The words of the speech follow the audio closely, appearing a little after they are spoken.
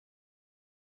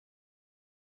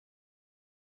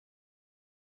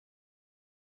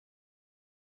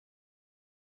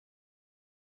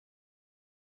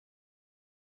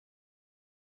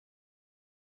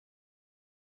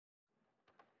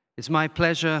It's my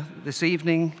pleasure this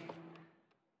evening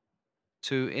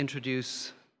to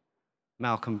introduce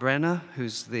Malcolm Brenner,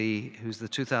 who's the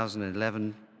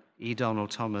 2011 E.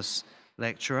 Donald Thomas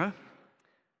Lecturer.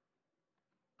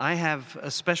 I have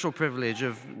a special privilege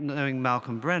of knowing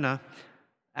Malcolm Brenner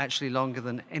actually longer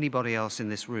than anybody else in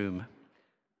this room.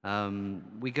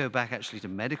 We go back actually to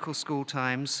medical school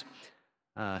times.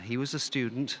 He was a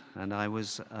student and I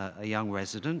was a young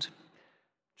resident.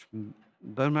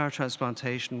 Bone marrow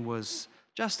transplantation was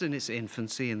just in its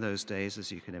infancy in those days,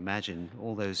 as you can imagine,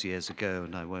 all those years ago,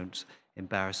 and I won't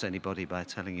embarrass anybody by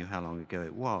telling you how long ago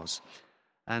it was.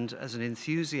 And as an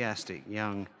enthusiastic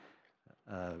young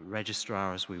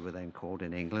registrar, as we were then called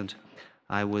in England,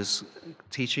 I was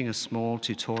teaching a small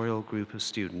tutorial group of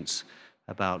students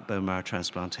about bone marrow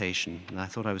transplantation, and I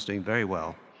thought I was doing very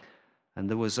well. And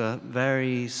there was a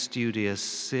very studious,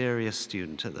 serious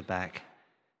student at the back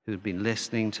who had been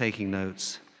listening, taking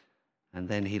notes, and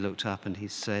then he looked up and he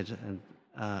said,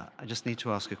 I just need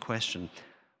to ask a question.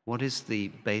 What is the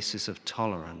basis of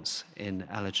tolerance in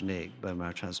allogeneic bone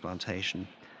marrow transplantation?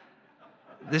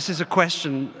 This is a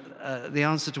question, the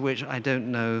answer to which I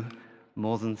don't know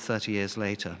more than 30 years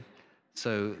later.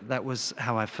 So that was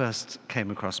how I first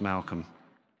came across Malcolm.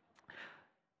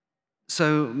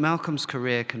 So Malcolm's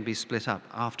career can be split up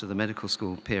after the medical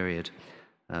school period,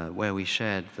 where we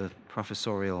shared the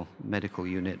professorial medical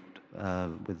unit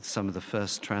with some of the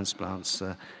first transplants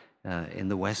in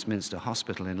the Westminster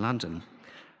Hospital in London.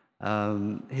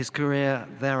 His career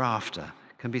thereafter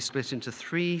can be split into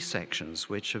 3 sections,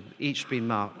 which have each been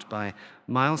marked by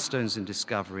milestones in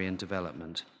discovery and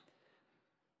development.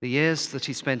 The years that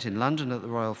he spent in London at the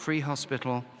Royal Free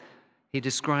Hospital, he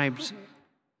described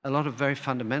a lot of very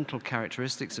fundamental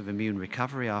characteristics of immune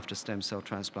recovery after stem cell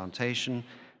transplantation,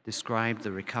 described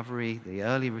the recovery, the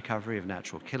early recovery of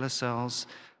natural killer cells,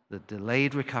 the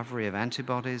delayed recovery of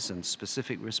antibodies and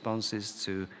specific responses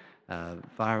to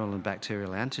viral and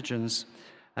bacterial antigens,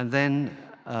 and then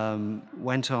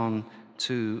went on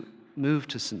to move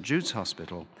to St. Jude's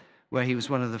Hospital, where he was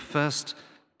one of the first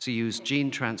to use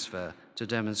gene transfer to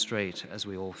demonstrate, as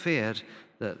we all feared,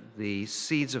 that the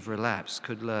seeds of relapse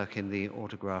could lurk in the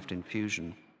autograft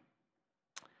infusion.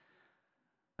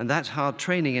 And that hard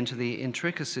training into the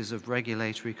intricacies of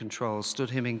regulatory control stood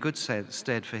him in good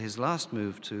stead for his last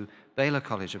move to Baylor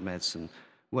College of Medicine,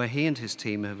 where he and his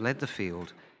team have led the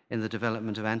field in the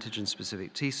development of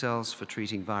antigen-specific T cells for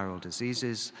treating viral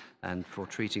diseases and for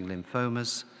treating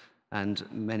lymphomas, and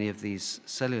many of these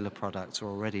cellular products are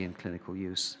already in clinical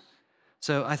use.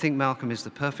 So I think Malcolm is the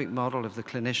perfect model of the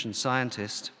clinician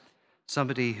scientist,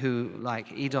 somebody who,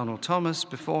 like E. Donald Thomas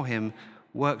before him,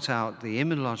 worked out the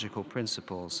immunological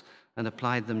principles and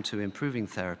applied them to improving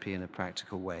therapy in a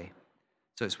practical way.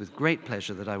 So it's with great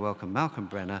pleasure that I welcome Malcolm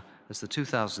Brenner as the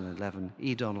 2011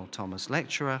 E. Donald Thomas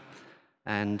Lecturer,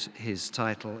 and his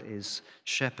title is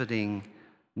Shepherding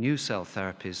New Cell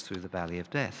Therapies Through the Valley of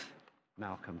Death.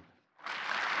 Malcolm.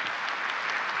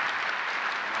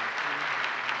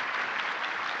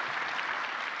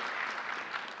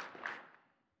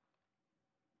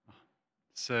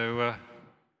 So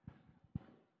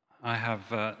I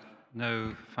have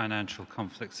no financial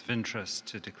conflicts of interest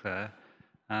to declare,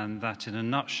 and that in a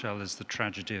nutshell is the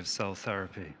tragedy of cell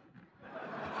therapy.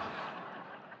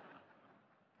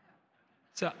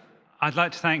 So I'd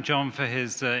like to thank John for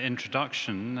his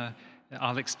introduction.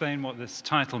 I'll explain what this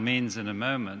title means in a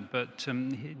moment, but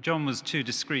John was too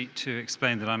discreet to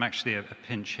explain that I'm actually a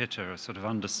pinch hitter, a sort of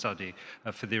understudy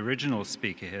for the original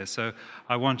speaker here. So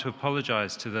I want to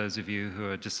apologize to those of you who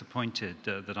are disappointed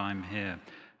that I'm here.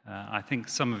 I think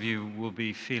some of you will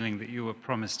be feeling that you were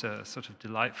promised a sort of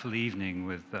delightful evening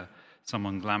with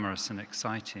someone glamorous and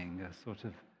exciting, a sort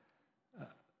of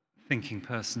thinking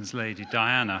person's Lady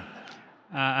Diana.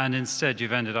 And instead,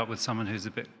 you've ended up with someone who's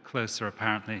a bit closer,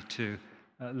 apparently, to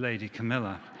Lady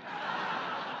Camilla.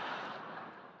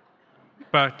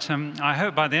 But I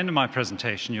hope by the end of my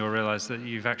presentation, you'll realize that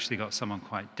you've actually got someone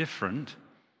quite different,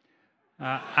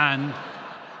 and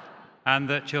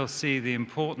that you'll see the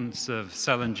importance of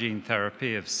cell and gene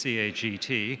therapy, of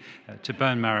CAGT, to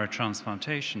bone marrow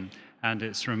transplantation, and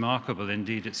its remarkable,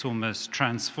 indeed, its almost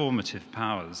transformative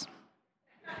powers.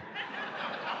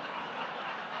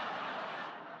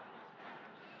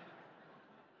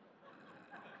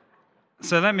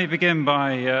 So let me begin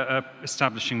by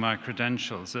establishing my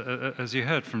credentials. As you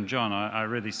heard from John, I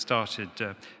really started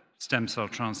stem cell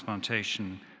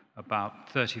transplantation about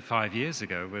 35 years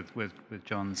ago with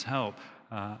John's help.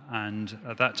 And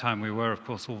at that time, we were, of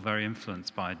course, all very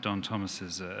influenced by Don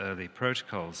Thomas's early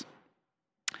protocols.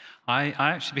 I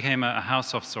actually became a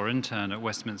house officer or intern at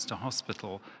Westminster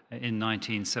Hospital in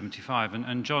 1975,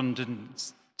 and John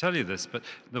didn't tell you this, but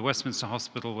the Westminster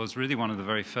Hospital was really one of the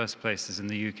very first places in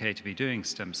the UK to be doing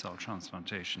stem cell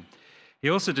transplantation. He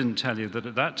also didn't tell you that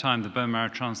at that time the bone marrow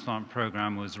transplant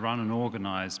program was run and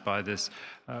organized by this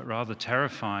rather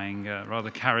terrifying,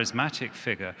 rather charismatic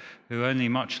figure who only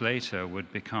much later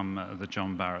would become the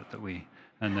John Barrett that we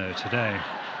know today.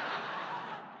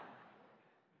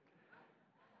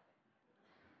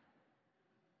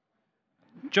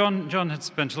 John had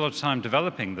spent a lot of time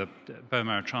developing the bone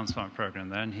marrow transplant program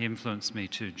there, and he influenced me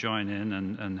to join in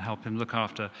and help him look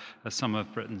after some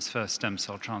of Britain's first stem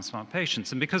cell transplant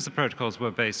patients. And because the protocols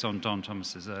were based on Don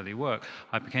Thomas's early work,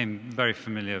 I became very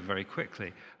familiar very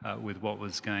quickly with what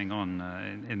was going on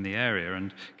in the area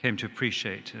and came to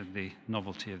appreciate the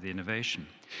novelty of the innovation.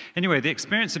 Anyway, the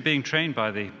experience of being trained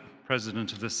by the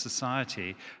president of this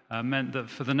society meant that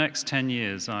for the next 10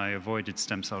 years I avoided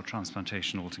stem cell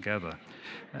transplantation altogether.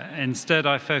 Instead,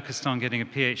 I focused on getting a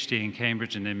PhD in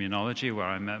Cambridge in immunology, where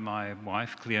I met my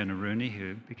wife, Cleona Rooney,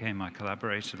 who became my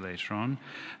collaborator later on,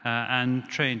 and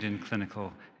trained in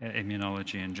clinical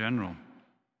immunology in general.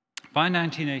 By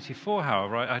 1984,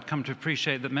 however, I'd come to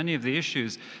appreciate that many of the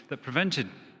issues that prevented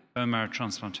bone marrow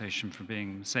transplantation from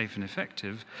being safe and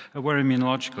effective were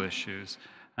immunological issues.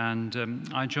 And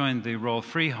I joined the Royal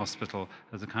Free Hospital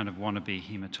as a kind of wannabe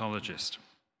hematologist.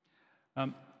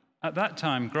 At that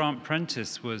time, Grant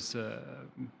Prentice was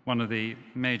one of the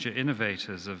major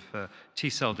innovators of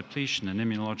T-cell depletion and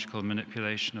immunological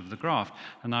manipulation of the graft,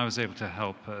 and I was able to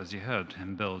help, as you heard,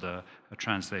 him build a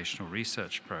translational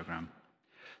research program.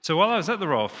 So while I was at the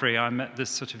Royal Free, I met this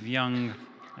sort of young,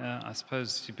 I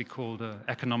suppose you'd be called an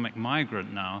economic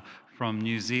migrant now, from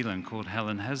New Zealand called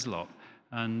Helen Heslop.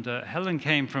 And Helen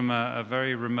came from a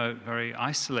very remote, very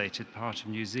isolated part of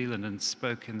New Zealand and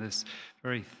spoke in this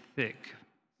very thick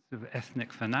sort of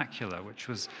ethnic vernacular, which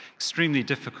was extremely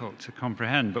difficult to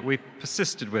comprehend. But we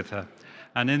persisted with her.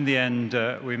 And in the end,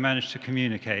 we managed to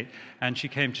communicate. And she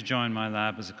came to join my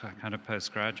lab as a kind of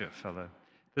postgraduate fellow.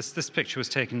 This picture was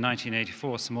taken in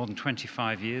 1984, so more than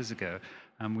 25 years ago.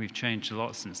 And we've changed a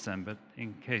lot since then. But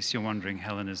in case you're wondering,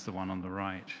 Helen is the one on the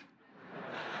right.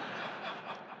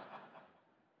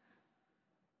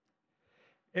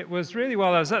 It was really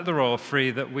while I was at the Royal Free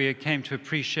that we came to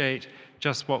appreciate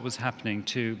just what was happening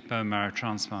to bone marrow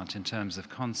transplant in terms of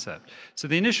concept. So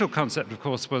the initial concept, of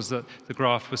course, was that the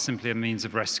graft was simply a means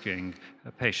of rescuing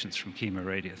patients from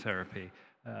chemoradiotherapy,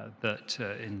 that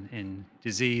in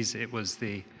disease it was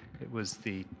the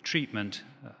treatment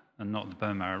and not the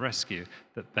bone marrow rescue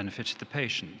that benefited the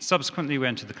patient. Subsequently, we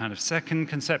entered the kind of second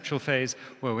conceptual phase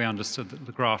where we understood that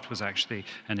the graft was actually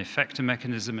an effector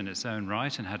mechanism in its own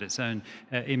right and had its own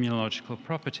immunological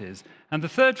properties. And the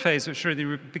third phase, which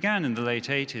really began in the late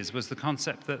 80s, was the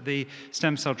concept that the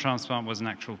stem cell transplant was an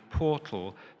actual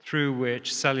portal through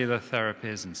which cellular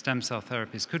therapies and stem cell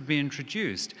therapies could be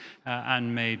introduced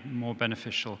and made more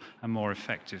beneficial and more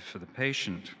effective for the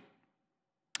patient.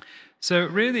 So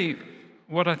really,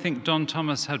 what I think Don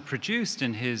Thomas had produced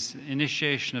in his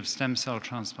initiation of stem cell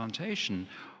transplantation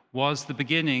was the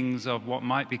beginnings of what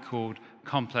might be called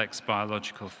complex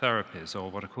biological therapies,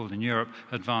 or what are called in Europe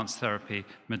advanced therapy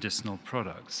medicinal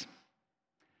products.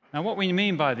 Now, what we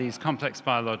mean by these complex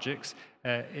biologics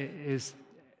is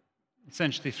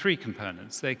essentially three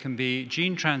components. They can be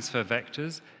gene transfer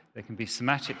vectors, they can be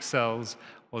somatic cells,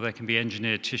 or they can be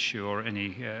engineered tissue, or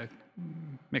any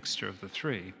mixture of the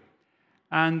three.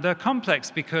 And they're complex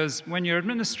because when you're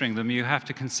administering them, you have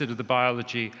to consider the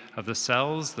biology of the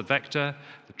cells, the vector,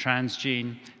 the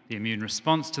transgene, the immune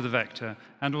response to the vector,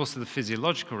 and also the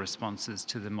physiological responses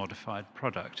to the modified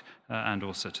product, and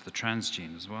also to the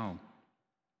transgene as well.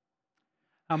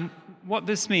 What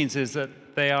this means is that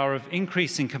they are of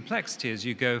increasing complexity as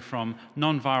you go from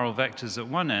non-viral vectors at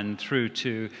one end through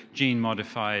to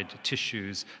gene-modified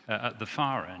tissues at the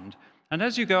far end. And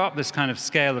as you go up this kind of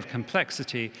scale of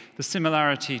complexity, the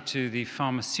similarity to the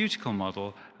pharmaceutical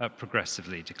model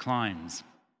progressively declines.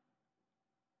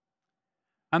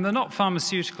 And they're not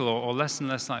pharmaceutical or less and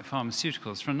less like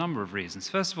pharmaceuticals for a number of reasons.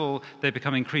 First of all, they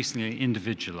become increasingly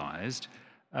individualized.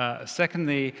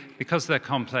 Secondly, because they're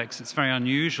complex, it's very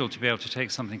unusual to be able to take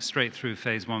something straight through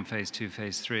phase 1, phase 2,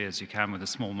 phase 3 as you can with a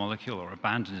small molecule or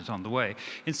abandon it on the way.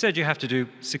 Instead, you have to do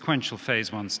sequential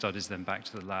phase 1 studies, then back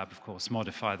to the lab, of course,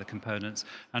 modify the components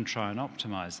and try and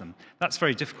optimize them. That's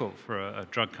very difficult for a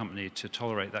drug company to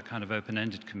tolerate that kind of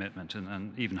open-ended commitment,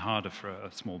 and even harder for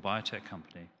a small biotech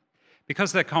company.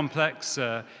 Because they're complex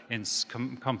in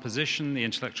composition, the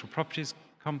intellectual properties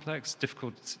complex,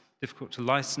 difficult difficult to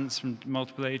license from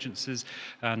multiple agencies,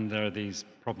 and there are these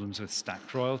problems with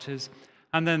stacked royalties.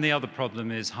 And then the other problem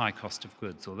is high cost of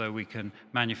goods. Although we can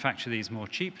manufacture these more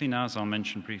cheaply now, as I'll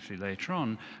mention briefly later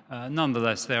on,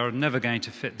 nonetheless, they are never going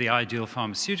to fit the ideal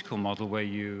pharmaceutical model where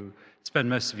you spend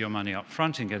most of your money up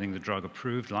front in getting the drug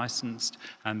approved, licensed,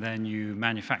 and then you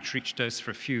manufacture each dose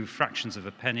for a few fractions of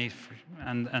a penny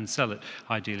and sell it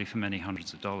ideally for many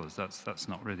hundreds of dollars. That's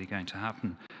not really going to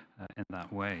happen in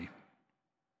that way.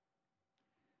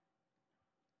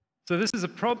 So this is a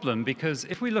problem because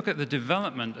if we look at the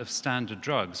development of standard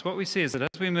drugs, what we see is that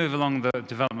as we move along the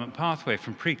development pathway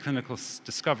from preclinical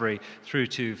discovery through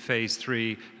to phase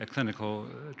 3 clinical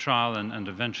trial and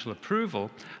eventual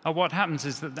approval, what happens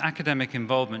is that the academic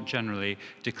involvement generally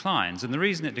declines. And the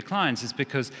reason it declines is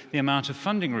because the amount of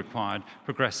funding required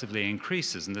progressively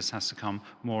increases, and this has to come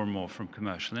more and more from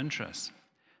commercial interests.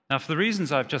 Now, for the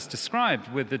reasons I've just described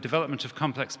with the development of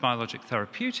complex biologic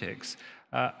therapeutics,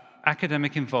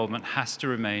 academic involvement has to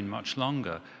remain much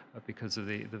longer because of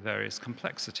the various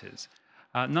complexities.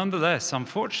 Nonetheless,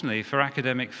 unfortunately, for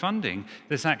academic funding,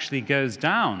 this actually goes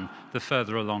down the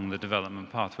further along the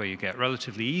development pathway you get.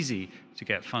 Relatively easy to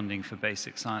get funding for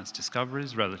basic science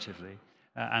discoveries, relatively,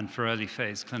 and for early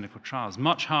phase clinical trials.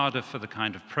 Much harder for the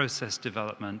kind of process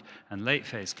development and late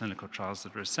phase clinical trials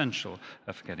that are essential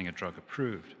for getting a drug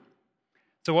approved.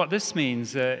 So what this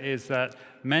means is that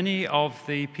many of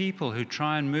the people who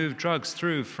try and move drugs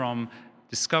through from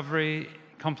discovery,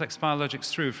 complex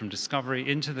biologics through from discovery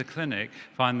into the clinic,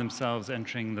 find themselves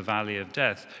entering the valley of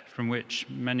death, from which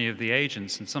many of the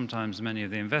agents and sometimes many of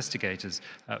the investigators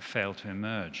fail to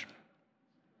emerge.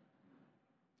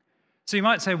 So you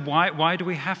might say, why do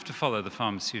we have to follow the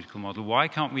pharmaceutical model? Why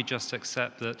can't we just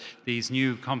accept that these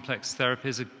new complex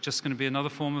therapies are just going to be another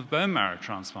form of bone marrow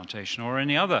transplantation or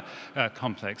any other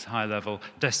complex, high-level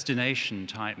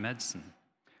destination-type medicine?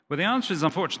 Well, the answer is,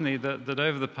 unfortunately, that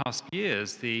over the past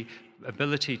years, the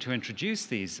ability to introduce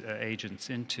these agents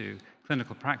into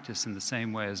clinical practice in the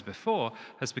same way as before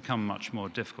has become much more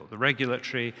difficult. The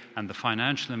regulatory and the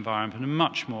financial environment are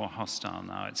much more hostile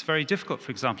now. It's very difficult, for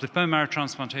example, if bone marrow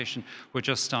transplantation were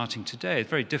just starting today, it's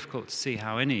very difficult to see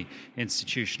how any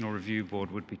institution or review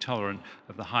board would be tolerant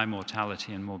of the high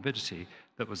mortality and morbidity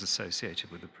that was associated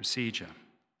with the procedure.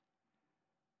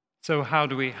 So how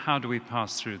do we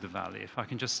pass through the valley? If I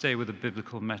can just stay with the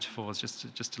biblical metaphors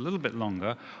just a little bit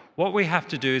longer, what we have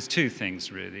to do is two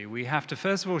things, really. We have to,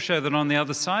 first of all, show that on the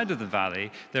other side of the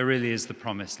valley, there really is the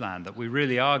promised land, that we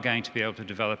really are going to be able to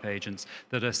develop agents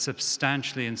that are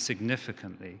substantially and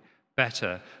significantly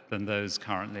better than those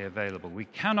currently available. We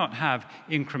cannot have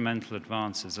incremental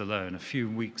advances alone, a few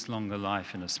weeks longer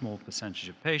life in a small percentage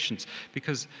of patients,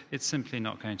 because it's simply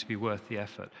not going to be worth the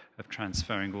effort of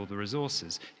transferring all the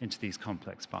resources into these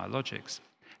complex biologics.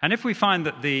 And if we find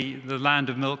that the land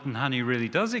of milk and honey really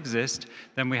does exist,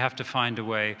 then we have to find a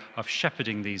way of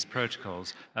shepherding these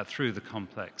protocols through the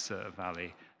complex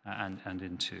valley and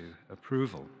into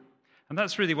approval. And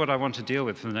that's really what I want to deal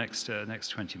with for the next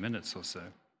 20 minutes or so.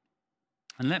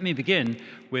 And let me begin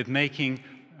with making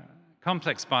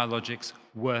complex biologics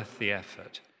worth the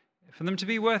effort. For them to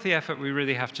be worth the effort, we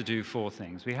really have to do four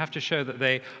things. We have to show that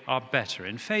they are better.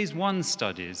 In phase 1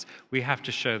 studies, we have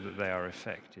to show that they are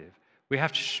effective. We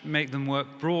have to make them work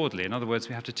broadly. In other words,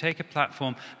 we have to take a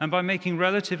platform and by making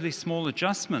relatively small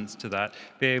adjustments to that,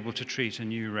 be able to treat a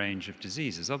new range of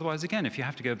diseases. Otherwise, again, if you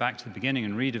have to go back to the beginning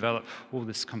and redevelop all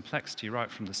this complexity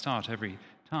right from the start every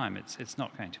time, it's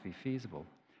not going to be feasible.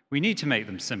 We need to make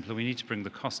them simpler. We need to bring the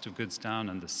cost of goods down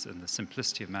and the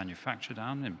simplicity of manufacture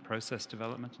down in process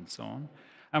development and so on.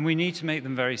 And we need to make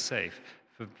them very safe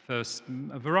for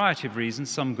a variety of reasons,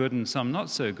 some good and some not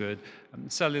so good.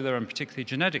 Cellular and particularly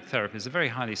genetic therapies are very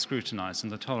highly scrutinized,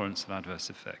 and the tolerance of adverse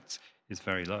effects is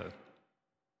very low.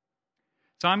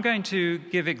 So I'm going to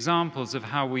give examples of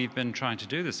how we've been trying to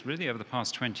do this really over the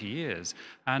past 20 years.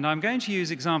 And I'm going to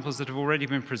use examples that have already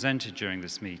been presented during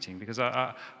this meeting, because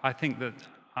I think that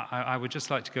I would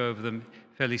just like to go over them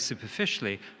fairly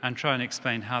superficially and try and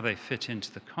explain how they fit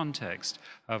into the context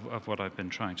of what I've been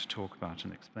trying to talk about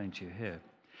and explain to you here.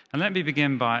 And let me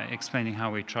begin by explaining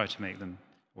how we try to make them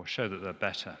or show that they're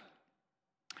better.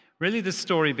 Really, this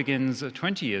story begins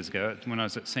 20 years ago when I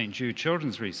was at St. Jude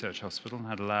Children's Research Hospital and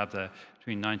had a lab there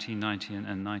between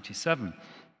 1990 and 97.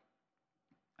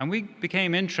 And we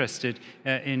became interested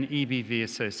in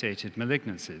EBV-associated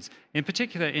malignancies, in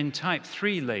particular in type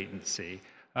 3 latency,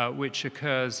 which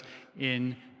occurs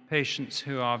in patients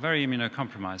who are very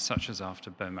immunocompromised, such as after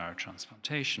bone marrow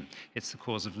transplantation. It's the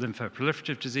cause of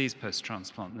lymphoproliferative disease,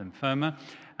 post-transplant lymphoma,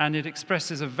 And it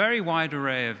expresses a very wide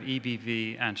array of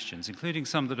EBV antigens, including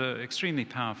some that are extremely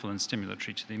powerful and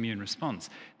stimulatory to the immune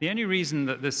response. The only reason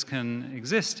that this can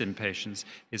exist in patients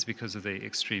is because of the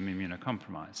extreme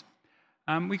immunocompromise.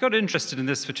 We got interested in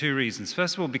this for two reasons.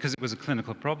 First of all, because it was a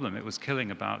clinical problem. It was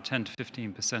killing about 10 to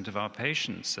 15% of our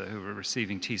patients who were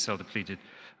receiving T-cell depleted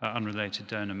unrelated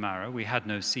donor marrow. We had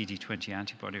no CD20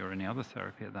 antibody or any other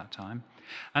therapy at that time.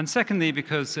 And secondly,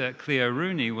 because Cleo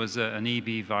Rooney was an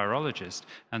EB virologist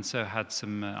and so had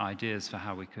some ideas for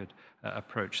how we could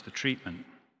approach the treatment.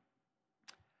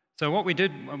 So what we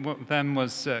did then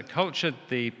was cultured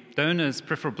the donor's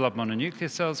peripheral blood mononuclear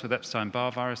cells with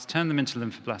Epstein-Barr virus, turned them into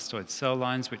lymphoblastoid cell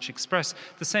lines, which express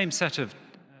the same set of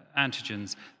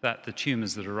antigens that the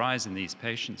tumors that arise in these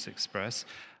patients express.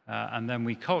 And then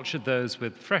we cultured those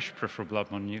with fresh peripheral blood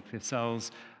mononuclear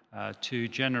cells to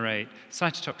generate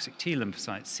cytotoxic T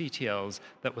lymphocytes, CTLs,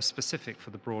 that were specific for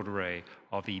the broad array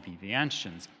of EBV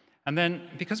antigens. And then,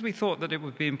 because we thought that it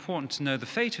would be important to know the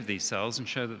fate of these cells and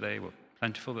show that they were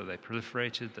plentiful, that they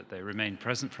proliferated, that they remained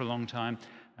present for a long time,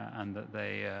 and that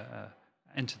they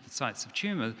entered the sites of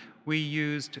tumor, we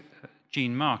used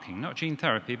gene marking, not gene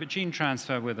therapy, but gene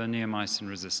transfer with a neomycin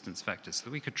resistance vector so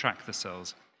that we could track the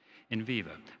cells in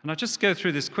vivo. And I'll just go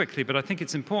through this quickly, but I think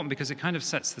it's important because it kind of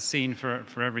sets the scene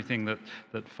for everything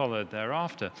that followed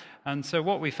thereafter. And so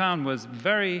what we found was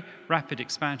very rapid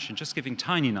expansion, just giving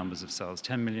tiny numbers of cells,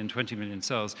 10 million, 20 million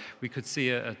cells. We could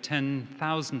see a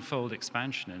 10,000-fold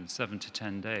expansion in 7 to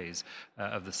 10 days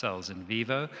of the cells in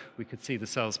vivo. We could see the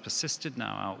cells persisted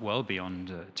now out well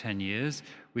beyond 10 years.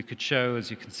 We could show, as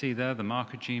you can see there, the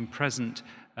marker gene present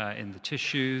in the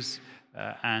tissues.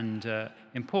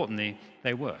 Importantly,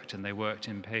 they worked, and they worked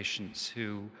in patients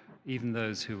who, even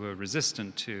those who were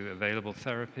resistant to available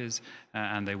therapies,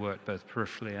 and they worked both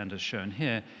peripherally and, as shown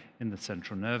here, in the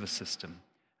central nervous system.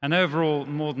 And overall,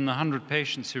 more than 100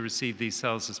 patients who received these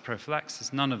cells as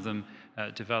prophylaxis, none of them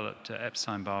developed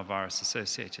Epstein-Barr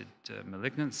virus-associated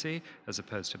malignancy, as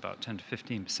opposed to about 10 to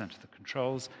 15% of the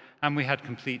controls, and we had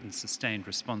complete and sustained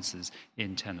responses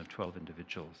in 10 of 12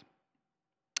 individuals.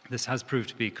 This has proved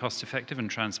to be cost-effective and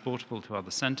transportable to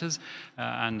other centers,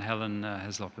 and Helen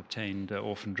Heslop obtained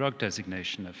orphan drug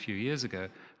designation a few years ago,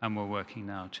 and we're working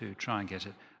now to try and get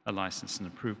it a licensed and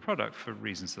approved product for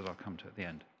reasons that I'll come to at the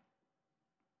end.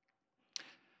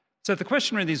 So the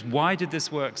question really is, why did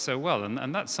this work so well?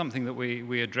 And that's something that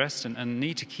we addressed and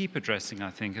need to keep addressing,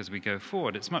 I think, as we go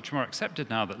forward. It's much more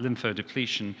accepted now that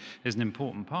lymphodepletion is an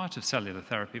important part of cellular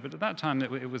therapy, but at that time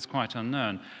it was quite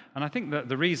unknown. And I think that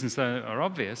the reasons, though, are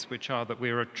obvious, which are that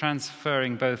we were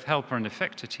transferring both helper and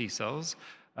effector T cells,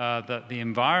 that the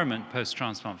environment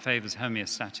post-transplant favors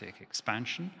homeostatic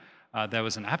expansion. There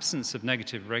was an absence of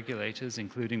negative regulators,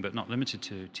 including but not limited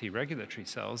to T regulatory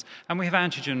cells, and we have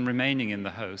antigen remaining in the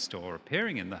host or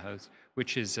appearing in the host,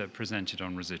 which is presented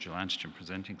on residual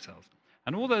antigen-presenting cells.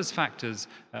 And all those factors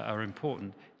are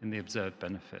important in the observed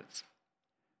benefits.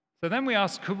 So then we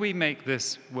asked, could we make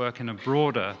this work in a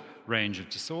broader range of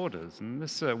disorders? And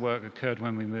this work occurred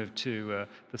when we moved to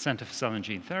the Center for Cell and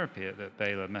Gene Therapy at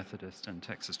Baylor, Methodist, and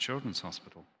Texas Children's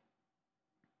Hospital.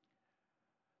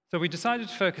 So we decided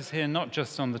to focus here not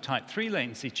just on the type 3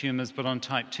 latency tumors, but on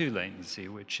type 2 latency,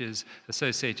 which is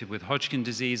associated with Hodgkin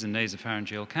disease and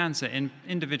nasopharyngeal cancer in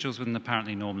individuals with an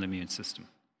apparently normal immune system.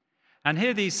 And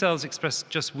here these cells express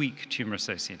just weak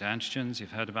tumor-associated antigens.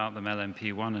 You've heard about them,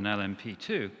 LMP1 and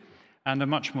LMP2, and are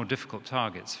much more difficult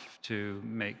targets to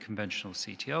make conventional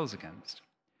CTLs against.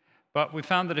 But we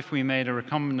found that if we made a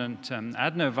recombinant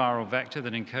adenoviral vector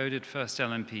that encoded first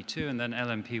LMP2 and then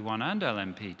LMP1 and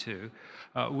LMP2,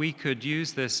 we could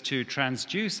use this to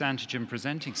transduce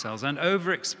antigen-presenting cells and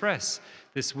overexpress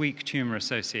this weak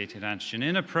tumor-associated antigen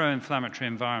in a pro-inflammatory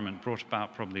environment brought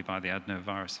about probably by the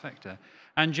adenovirus vector,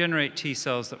 and generate T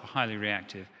cells that were highly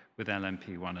reactive with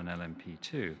LMP1 and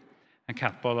LMP2. And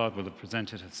Kath Bollard will have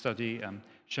presented a study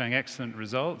showing excellent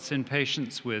results in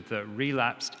patients with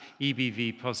relapsed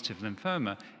EBV-positive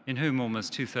lymphoma, in whom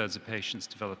almost 2/3 of patients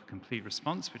developed a complete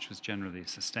response, which was generally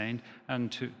sustained,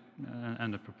 and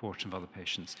a proportion of other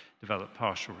patients developed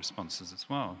partial responses as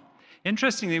well.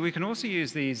 Interestingly, we can also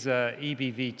use these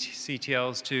EBV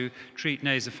CTLs to treat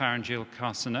nasopharyngeal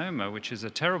carcinoma, which is a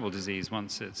terrible disease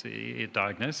once it's a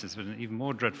diagnosis, but an even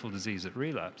more dreadful disease at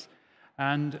relapse.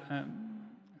 And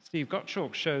Steve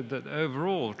Gottschalk showed that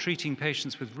overall, treating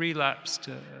patients with relapsed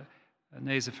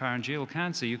nasopharyngeal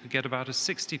cancer, you could get about a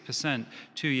 60%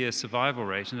 2-year survival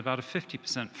rate and about a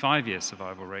 50% 5-year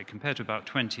survival rate, compared to about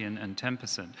 20 and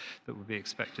 10% that would be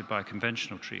expected by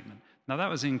conventional treatment. Now, that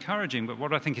was encouraging, but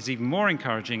what I think is even more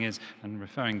encouraging is, and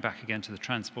referring back again to the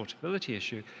transportability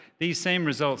issue, these same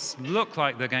results look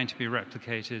like they're going to be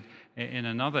replicated in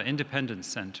another independent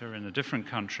center in a different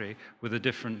country with a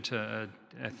different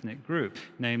ethnic group,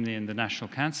 namely in the National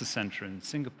Cancer Center in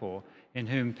Singapore, in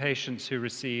whom patients who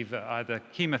receive either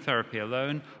chemotherapy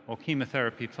alone or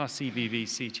chemotherapy plus EBV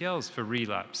CTLs for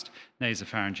relapsed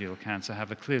nasopharyngeal cancer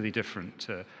have a clearly different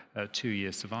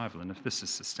 2-year survival. And if this is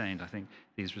sustained, I think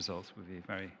these results would be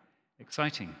very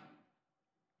exciting.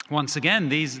 Once again,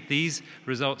 these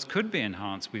results could be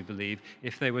enhanced, we believe,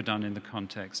 if they were done in the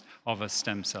context of a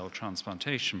stem cell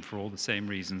transplantation for all the same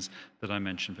reasons that I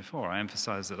mentioned before. I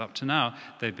emphasize that up to now,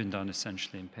 they've been done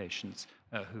essentially in patients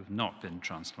who've not been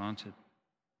transplanted.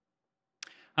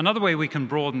 Another way we can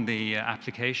broaden the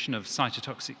application of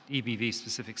cytotoxic,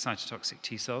 EBV-specific cytotoxic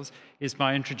T cells is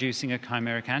by introducing a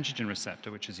chimeric antigen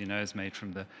receptor, which, as you know, is made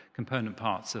from the component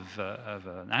parts of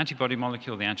an antibody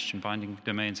molecule, the antigen binding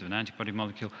domains of an antibody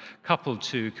molecule, coupled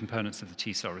to components of the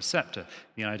T cell receptor.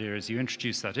 The idea is you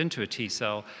introduce that into a T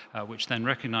cell, which then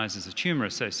recognizes a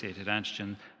tumor-associated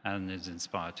antigen and is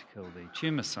inspired to kill the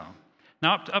tumor cell.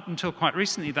 Now, up until quite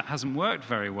recently, that hasn't worked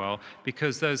very well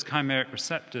because those chimeric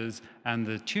receptors and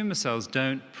the tumor cells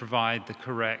don't provide the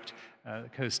correct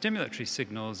co-stimulatory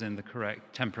signals in the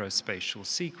correct temporospatial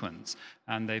sequence,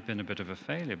 and they've been a bit of a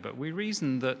failure. But we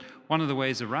reasoned that one of the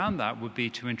ways around that would be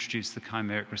to introduce the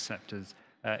chimeric receptors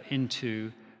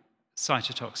into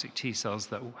cytotoxic T cells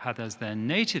that had as their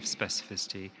native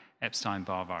specificity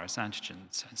Epstein-Barr virus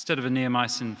antigens. Instead of a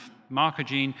neomycin marker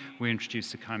gene, we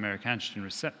introduced a chimeric antigen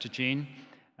receptor gene,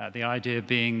 the idea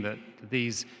being that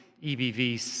these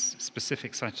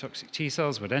EBV-specific cytotoxic T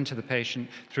cells would enter the patient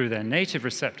through their native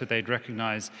receptor. They'd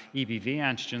recognize EBV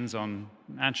antigens on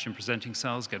antigen-presenting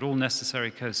cells, get all necessary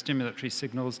co-stimulatory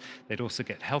signals. They'd also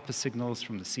get helper signals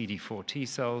from the CD4 T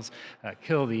cells,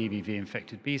 kill the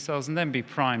EBV-infected B cells, and then be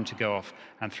primed to go off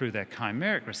and through their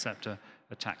chimeric receptor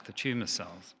attack the tumor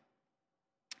cells.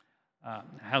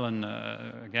 Helen,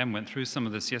 again, went through some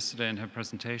of this yesterday in her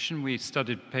presentation. We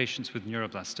studied patients with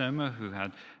neuroblastoma who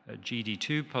had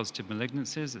GD2 positive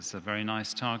malignancies. It's a very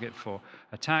nice target for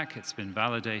attack. It's been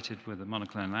validated with the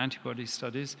monoclonal antibody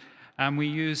studies. And we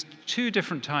used 2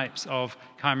 different types of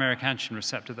chimeric antigen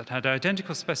receptor that had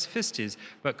identical specificities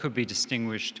but could be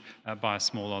distinguished by a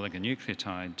small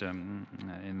oligonucleotide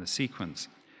in the sequence.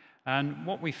 And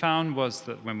what we found was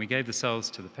that when we gave the cells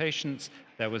to the patients,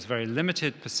 there was very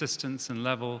limited persistence and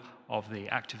level of the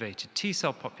activated T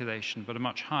cell population, but a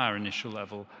much higher initial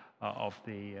level of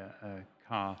the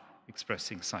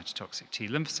CAR-expressing cytotoxic T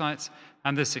lymphocytes.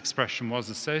 And this expression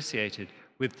was associated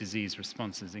with disease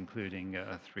responses, including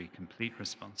 3 complete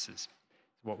responses.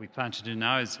 What we plan to do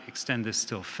now is extend this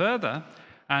still further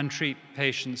and treat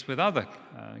patients with other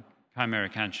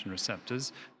chimeric antigen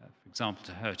receptors, for example,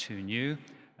 to HER2/neu,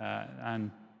 and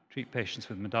treat patients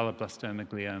with medulloblastoma,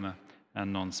 glioma,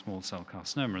 and non-small cell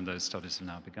carcinoma, and those studies have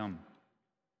now begun.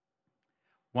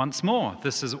 Once more,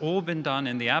 this has all been done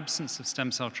in the absence of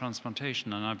stem cell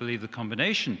transplantation, and I believe the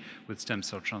combination with stem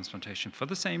cell transplantation, for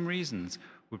the same reasons,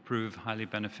 would prove highly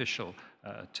beneficial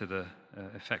to the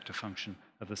effector function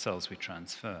of the cells we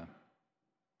transfer.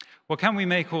 Well, can we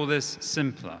make all this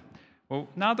simpler? Well,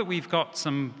 now that we've got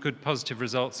some good positive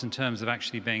results in terms of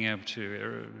actually being able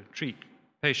to treat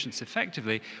patients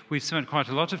effectively, we've spent quite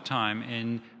a lot of time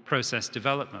in process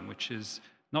development, which is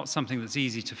not something that's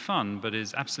easy to fund, but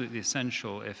is absolutely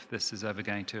essential if this is ever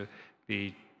going to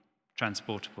be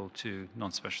transportable to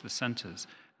non-specialist centers.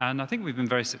 And I think we've been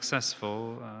very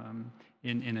successful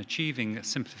in achieving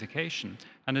simplification.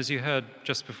 And as you heard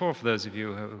just before, for those of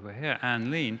you who were here, Anne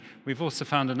Lean, we've also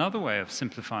found another way of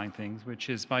simplifying things, which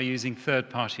is by using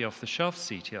third-party off-the-shelf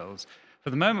CTLs. For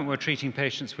the moment, we're treating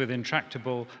patients with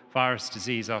intractable virus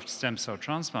disease after stem cell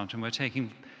transplant, and we're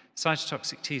taking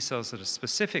cytotoxic T cells that are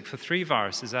specific for 3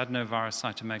 viruses, adenovirus,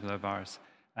 cytomegalovirus,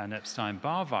 and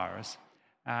Epstein-Barr virus.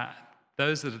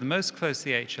 Those that are the most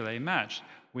closely HLA matched,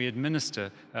 we administer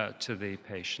to the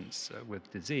patients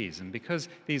with disease. And because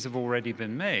these have already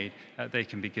been made, they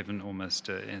can be given almost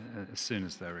as soon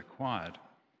as they're required.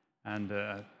 And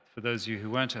for those of you who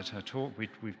weren't at her talk,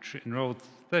 we've enrolled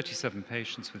 37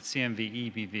 patients with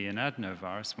CMV, EBV, and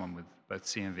adenovirus, one with both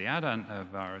CMV and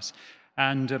adenovirus.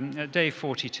 And at day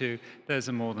 42, there's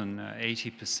a more than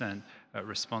 80%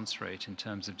 response rate in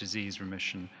terms of disease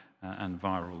remission and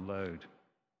viral load.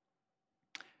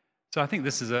 So I think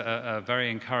this is a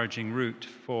very encouraging route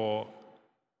for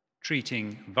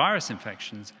treating virus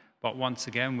infections, but once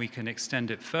again, we can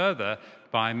extend it further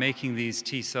by making these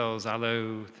T cells,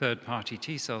 allo third-party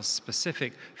T cells,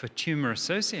 specific for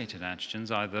tumor-associated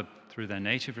antigens, either through their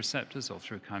native receptors or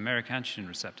through chimeric antigen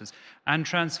receptors, and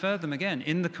transfer them again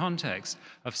in the context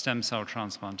of stem cell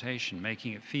transplantation,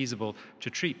 making it feasible to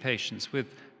treat patients with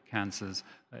cancers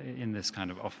in this kind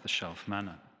of off-the-shelf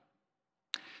manner.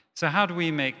 So how do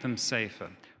we make them safer?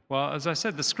 Well, as I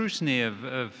said, the scrutiny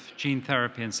of gene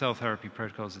therapy and cell therapy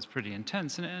protocols is pretty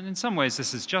intense, and in some ways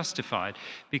this is justified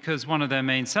because one of their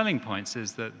main selling points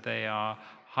is that they are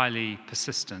highly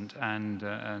persistent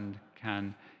and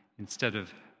can, instead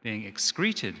of being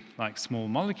excreted like small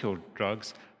molecule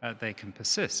drugs, they can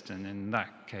persist. And in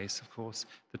that case, of course,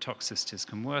 the toxicities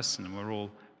can worsen, and we're all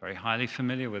very highly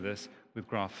familiar with this with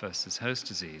graft versus host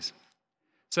disease.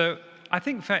 So I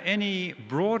think for any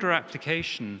broader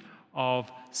application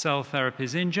of cell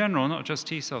therapies in general, not just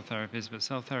T-cell therapies, but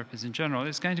cell therapies in general,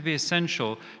 it's going to be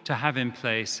essential to have in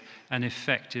place an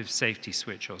effective safety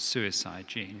switch or suicide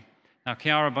gene. Now,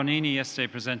 Chiara Bonini yesterday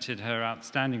presented her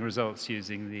outstanding results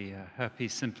using the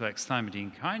herpes simplex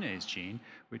thymidine kinase gene,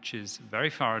 which is very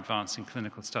far advanced in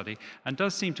clinical study and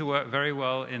does seem to work very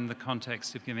well in the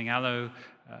context of giving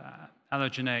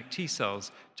allogeneic T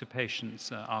cells to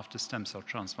patients after stem cell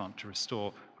transplant to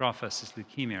restore graft versus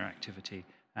leukemia activity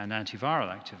and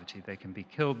antiviral activity. They can be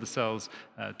killed, the cells,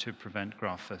 to prevent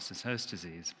graft versus host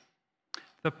disease.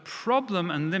 The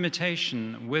problem and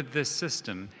limitation with this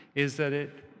system is that it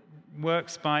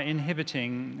works by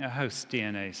inhibiting a host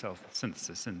DNA cell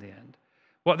synthesis in the end.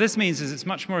 What this means is it's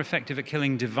much more effective at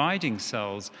killing dividing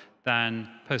cells than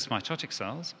post-mitotic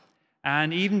cells.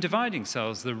 And even dividing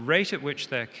cells, the rate at which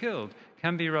they're killed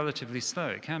can be relatively slow.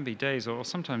 It can be days or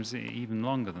sometimes even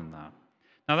longer than that.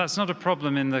 Now, that's not a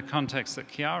problem in the context that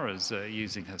Chiara's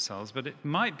using her cells, but it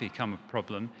might become a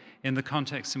problem in the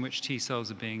context in which T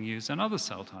cells are being used and other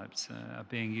cell types are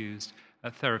being used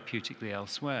therapeutically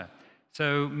elsewhere.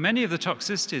 So many of the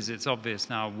toxicities, it's obvious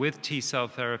now, with T-cell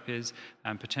therapies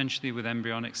and potentially with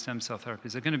embryonic stem cell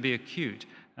therapies are going to be acute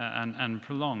and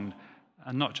prolonged,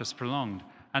 and not just prolonged.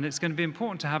 And it's going to be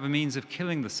important to have a means of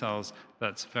killing the cells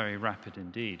that's very rapid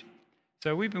indeed.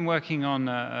 So we've been working on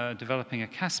developing a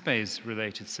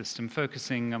caspase-related system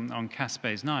focusing on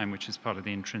caspase 9, which is part of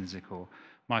the intrinsic or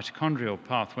mitochondrial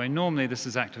pathway. Normally, this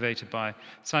is activated by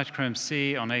cytochrome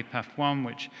C on APAF1,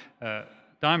 which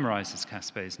dimerizes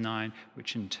caspase 9,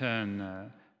 which in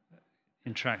turn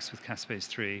interacts with caspase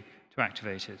 3 to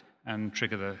activate it and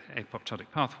trigger the apoptotic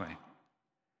pathway.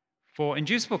 For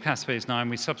inducible caspase 9,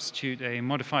 we substitute a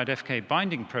modified FK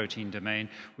binding protein domain,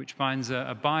 which binds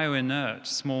a bioinert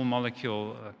small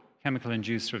molecule chemical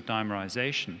inducer of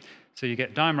dimerization. So you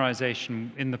get dimerization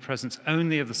in the presence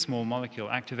only of the small molecule,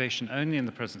 activation only in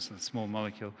the presence of the small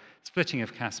molecule, splitting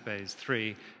of caspase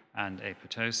 3, and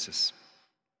apoptosis.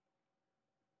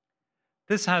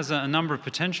 This has a number of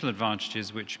potential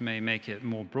advantages which may make it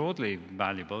more broadly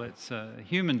valuable. It's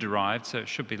human-derived, so it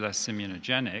should be less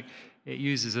immunogenic. It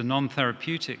uses a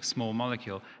non-therapeutic small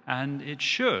molecule, and it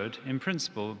should, in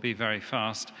principle, be very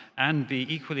fast and be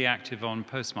equally active on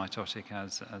post-mitotic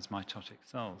as mitotic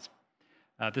cells.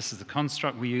 This is the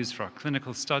construct we use for our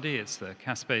clinical study. It's the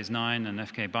caspase 9 and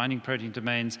FK binding protein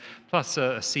domains, plus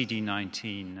a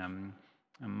CD19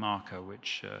 marker,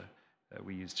 which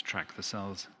we use to track the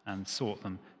cells and sort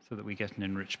them so that we get an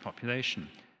enriched population.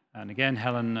 And again,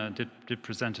 Helen did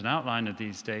present an outline of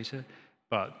these data,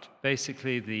 but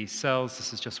basically the cells,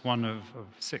 this is just one of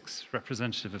 6,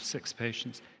 representative of 6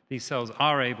 patients, these cells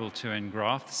are able to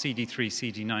engraft. CD3,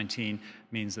 CD19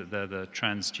 means that they're the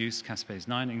transduced caspase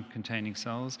 9 containing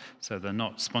cells, so they're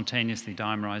not spontaneously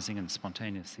dimerizing and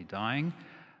spontaneously dying.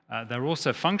 They're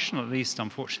also functional, at least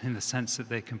unfortunately, in the sense that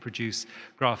they can produce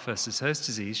graft versus host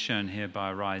disease, shown here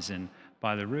by a rise in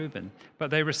bilirubin.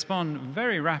 But they respond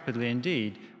very rapidly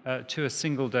indeed to a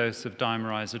single dose of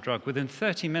dimerizer drug. Within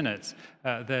 30 minutes,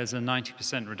 there's a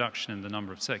 90% reduction in the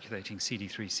number of circulating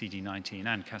CD3, CD19,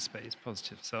 and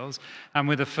caspase-positive cells. And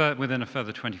within a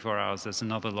further 24 hours, there's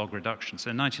another log reduction.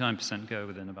 So 99% go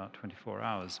within about 24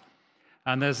 hours.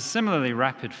 And there's a similarly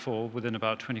rapid fall within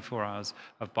about 24 hours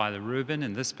of bilirubin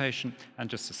in this patient, and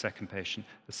just a second patient,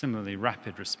 a similarly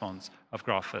rapid response of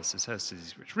graft versus host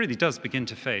disease, which really does begin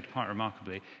to fade quite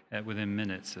remarkably within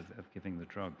minutes of giving the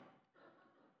drug.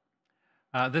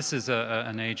 This is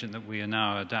an agent that we are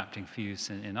now adapting for use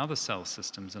in other cell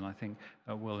systems, and I think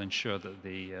will ensure that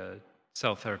the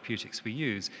cell therapeutics we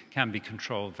use can be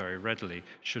controlled very readily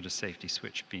should a safety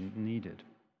switch be needed.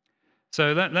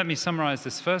 So let me summarize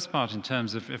this first part in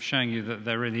terms of showing you that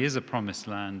there really is a promised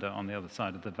land on the other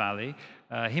side of the valley.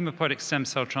 Hematopoietic stem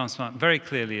cell transplant very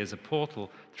clearly is a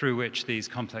portal through which these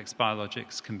complex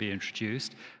biologics can be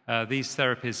introduced. These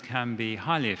therapies can be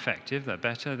highly effective, they're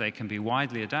better, they can be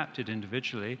widely adapted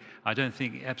individually. I don't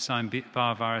think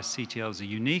Epstein-Barr virus CTLs are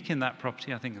unique in that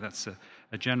property. I think that's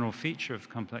a general feature of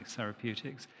complex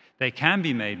therapeutics. They can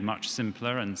be made much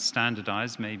simpler and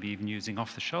standardized, maybe even using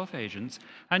off-the-shelf agents,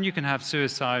 and you can have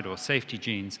suicide or safety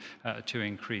genes to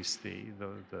increase the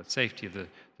safety of the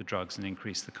drugs and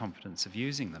increase the confidence of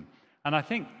using them. And I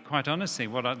think, quite honestly,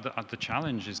 what the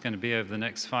challenge is going to be over the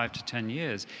next 5 to 10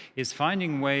 years is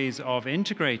finding ways of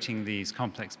integrating these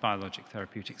complex biologic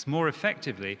therapeutics more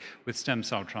effectively with stem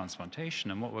cell transplantation.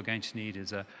 And what we're going to need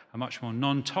is a much more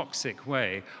non-toxic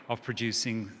way of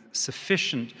producing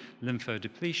sufficient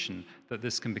lymphodepletion that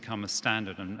this can become a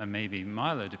standard, and maybe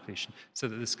myelodepletion, so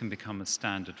that this can become a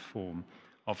standard form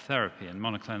of therapy. And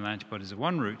monoclonal antibodies are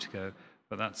one route to go,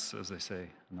 but that's, as they say,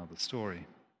 another story.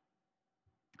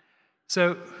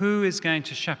 So who is going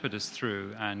to shepherd us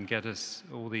through and get us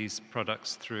all these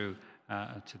products through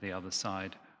to the other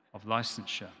side of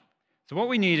licensure? So what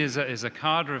we need is a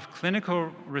cadre of clinical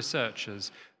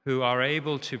researchers who are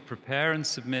able to prepare and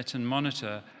submit and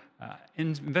monitor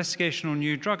investigational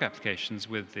new drug applications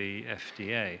with the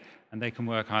FDA. And they can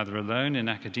work either alone in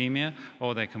academia,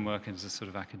 or they can work as a sort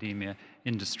of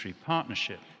academia-industry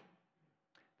partnership.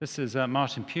 This is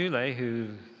Martin Pule, who's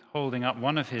holding up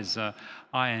one of his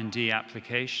IND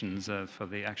applications for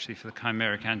the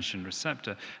chimeric antigen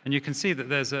receptor. And you can see that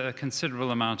there's a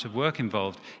considerable amount of work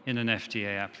involved in an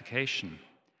FDA application.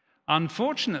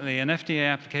 Unfortunately, an FDA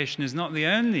application is not the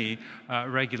only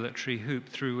regulatory hoop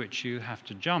through which you have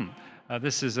to jump.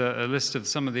 This is a list of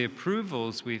some of the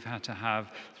approvals we've had to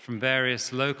have from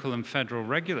various local and federal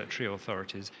regulatory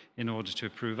authorities in order to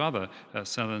approve other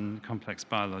cell and complex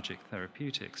biologic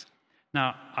therapeutics.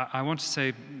 Now, I want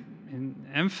to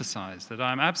emphasize that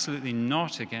I'm absolutely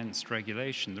not against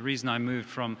regulation. The reason I moved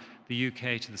from the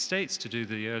UK to the States to do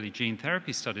the early gene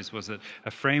therapy studies was that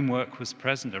a framework was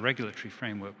present, a regulatory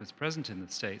framework was present in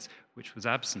the States, which was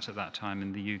absent at that time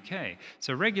in the UK.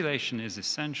 So regulation is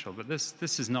essential, but this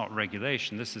is not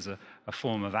regulation. This is a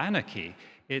form of anarchy.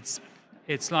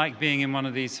 It's like being in one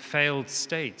of these failed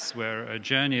states where a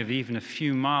journey of even a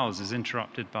few miles is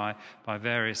interrupted by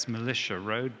various militia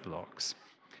roadblocks.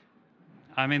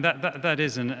 I mean, that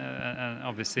is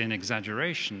obviously an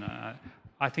exaggeration.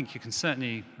 I think you can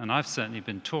certainly, and I've certainly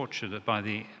been tortured by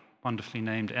the wonderfully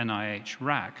named NIH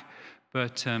RAC,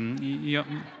 but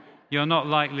you're not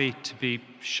likely to be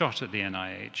shot at the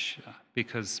NIH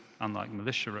because, unlike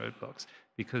militia roadblocks,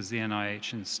 because the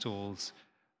NIH installs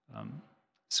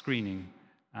screening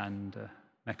and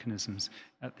mechanisms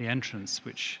at the entrance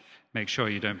which make sure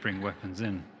you don't bring weapons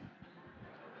in.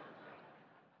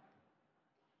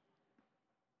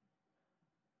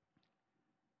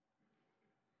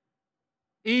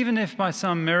 Even if by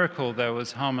some miracle there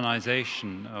was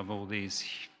harmonization of all these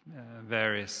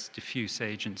various diffuse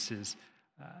agencies,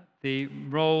 the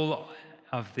role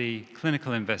of the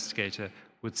clinical investigator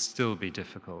would still be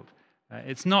difficult.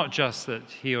 It's not just that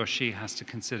he or she has to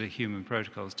consider human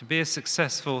protocols. To be a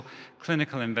successful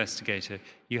clinical investigator,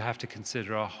 you have to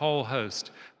consider a whole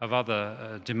host of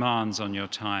other demands on your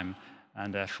time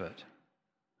and effort.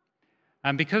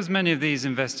 And because many of these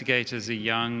investigators are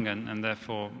young and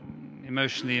therefore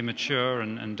emotionally immature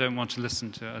and don't want to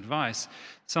listen to advice,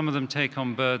 some of them take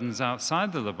on burdens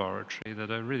outside the laboratory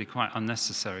that are really quite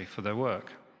unnecessary for their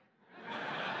work.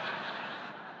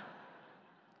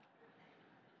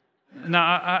 Now,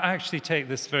 I actually take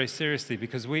this very seriously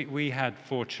because we had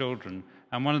 4 children,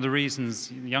 and one of the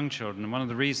reasons, young children, and one of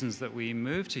the reasons that we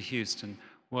moved to Houston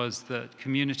was that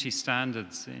community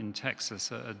standards in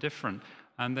Texas are different,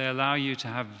 and they allow you to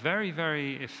have very,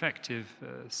 very effective,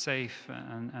 safe,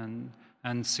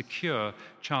 and secure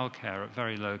childcare at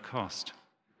very low cost.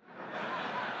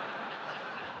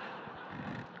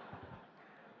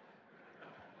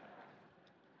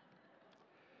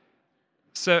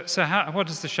 So what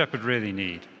does the shepherd really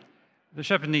need? The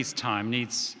shepherd needs time,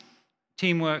 needs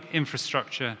teamwork,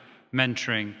 infrastructure,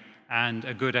 mentoring, and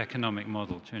a good economic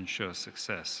model to ensure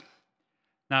success.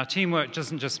 Now, teamwork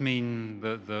doesn't just mean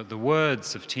the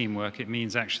words of teamwork, it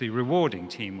means actually rewarding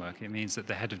teamwork. It means that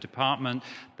the head of department,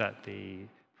 that the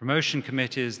promotion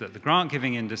committees, that the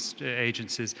grant-giving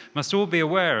agencies must all be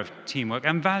aware of teamwork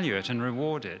and value it and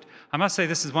reward it. I must say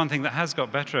this is one thing that has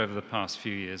got better over the past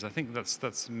few years. I think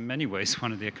that's in many ways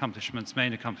one of the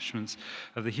main accomplishments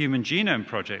of the Human Genome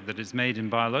Project, that has made in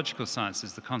biological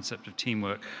sciences the concept of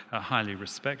teamwork highly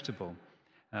respectable.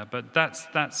 But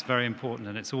that's very important,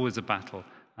 and it's always a battle,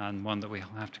 and one that we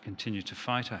have to continue to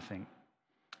fight, I think.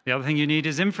 The other thing you need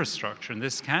is infrastructure, and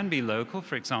this can be local,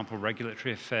 for example,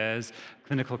 regulatory affairs,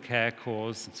 clinical care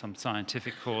cores, some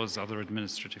scientific cores, other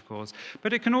administrative cores.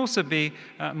 But it can also be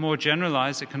more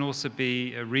generalized. It can also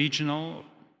be regional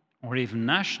or even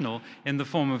national in the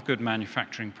form of good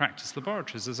manufacturing practice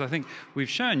laboratories. As I think we've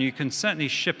shown, you can certainly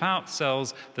ship out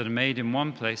cells that are made in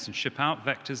one place and ship out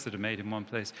vectors that are made in one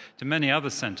place to many other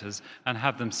centers and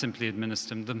have them simply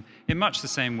administer them in much the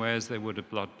same way as they would a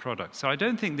blood product. So I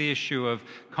don't think the issue of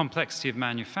complexity of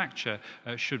manufacture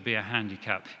should be a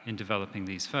handicap in developing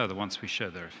these further once we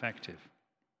show they're effective.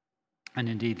 And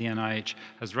indeed, the NIH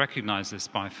has recognized this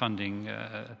by funding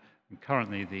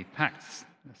currently the PACT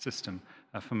system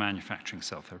for manufacturing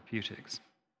cell therapeutics.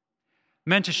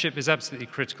 Mentorship is absolutely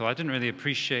critical. I didn't really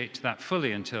appreciate that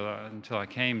fully until I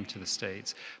came to the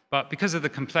States. But because of the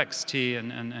complexity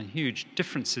and huge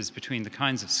differences between the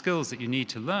kinds of skills that you need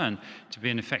to learn to be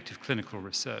an effective clinical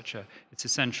researcher, it's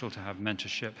essential to have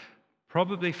mentorship,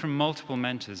 probably from multiple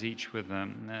mentors, each with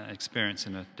experience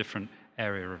in a different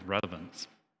area of relevance.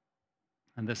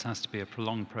 And this has to be a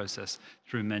prolonged process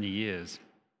through many years.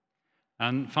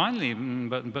 And finally,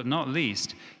 but not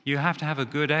least, you have to have a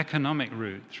good economic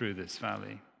route through this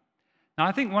valley. Now,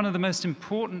 I think one of the most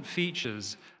important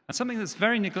features, and something that's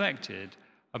very neglected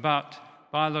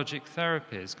about biologic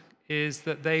therapies, is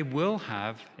that they will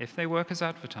have, if they work as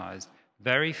advertised,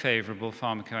 very favorable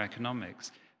pharmacoeconomics.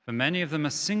 For many of them,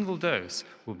 a single dose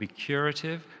will be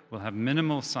curative, will have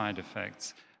minimal side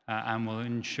effects, and will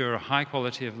ensure a high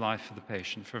quality of life for the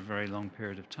patient for a very long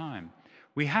period of time.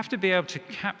 We have to be able to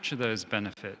capture those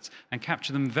benefits and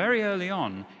capture them very early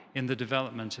on in the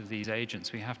development of these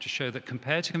agents. We have to show that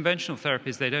compared to conventional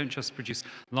therapies, they don't just produce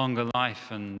longer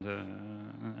life and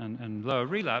lower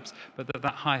relapse, but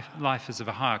that high life is of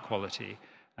a higher quality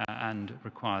and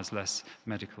requires less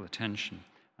medical attention.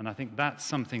 And I think that's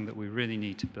something that we really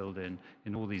need to build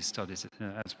in all these studies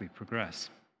as we progress.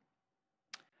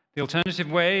 The alternative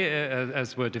way,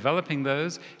 as we're developing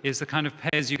those, is the kind of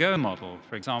pay-as-you-go model.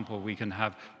 For example, we can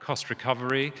have cost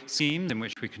recovery schemes in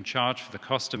which we can charge for the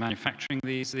cost of manufacturing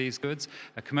these goods.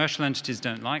 Commercial entities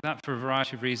don't like that for a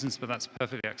variety of reasons, but that's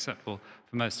perfectly acceptable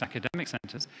for most academic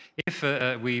centers. If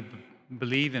we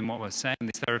believe in what we're saying,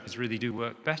 these therapies really do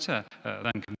work better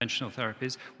than conventional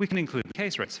therapies, we can include the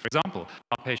case rates. For example,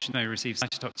 our patient may receive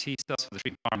cytotoxic T cells for the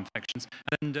treatment of viral infections,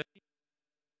 and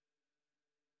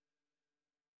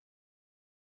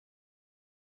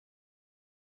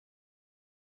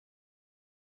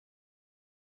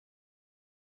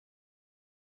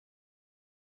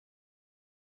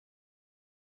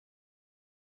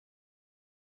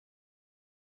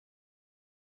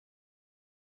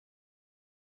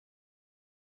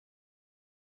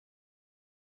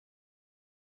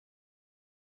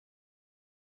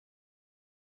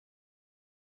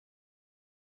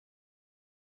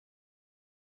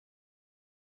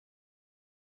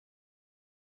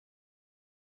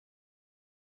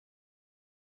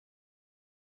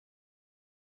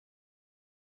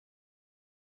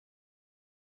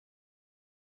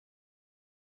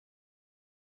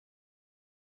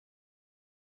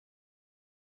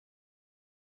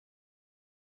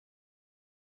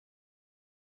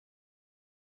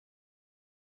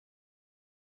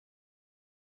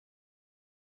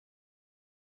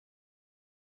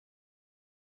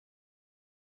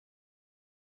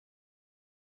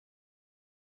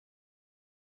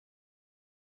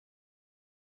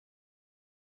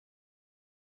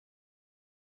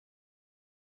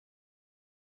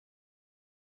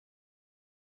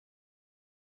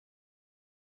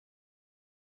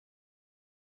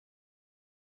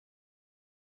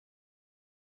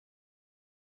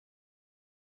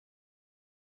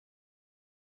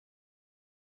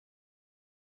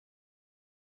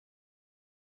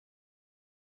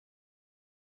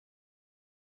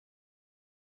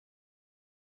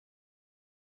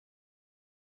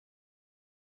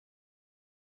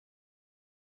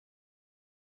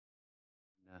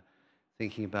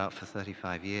thinking about for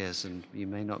 35 years, and you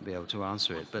may not be able to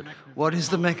answer it, but what is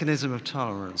the mechanism of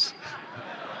tolerance?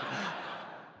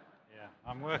 Yeah,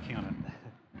 I'm working on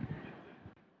it.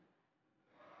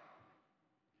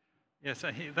 Yes,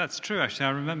 that's true, actually. I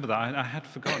remember that. I had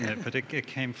forgotten it, but it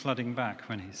came flooding back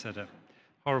when he said it.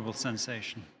 Horrible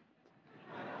sensation.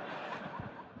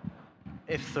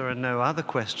 If there are no other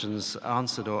questions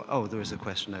answered, or, oh, there is a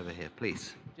question over here,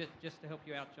 please. Just to help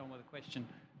you out, John, with a question.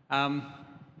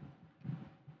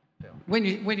 When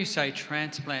you say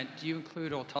transplant, do you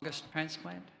include autologous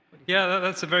transplant? Yeah,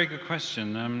 that's a very good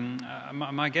question.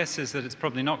 My guess is that it's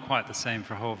probably not quite the same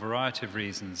for a whole variety of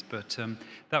reasons, but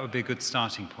that would be a good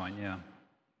starting point, yeah.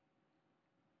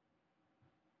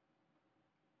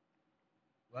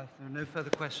 Well, if there are no further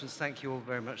questions, thank you all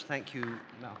very much. Thank you,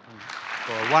 Malcolm,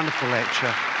 for a wonderful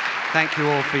lecture. Thank you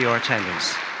all for your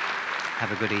attendance.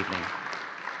 Have a good evening.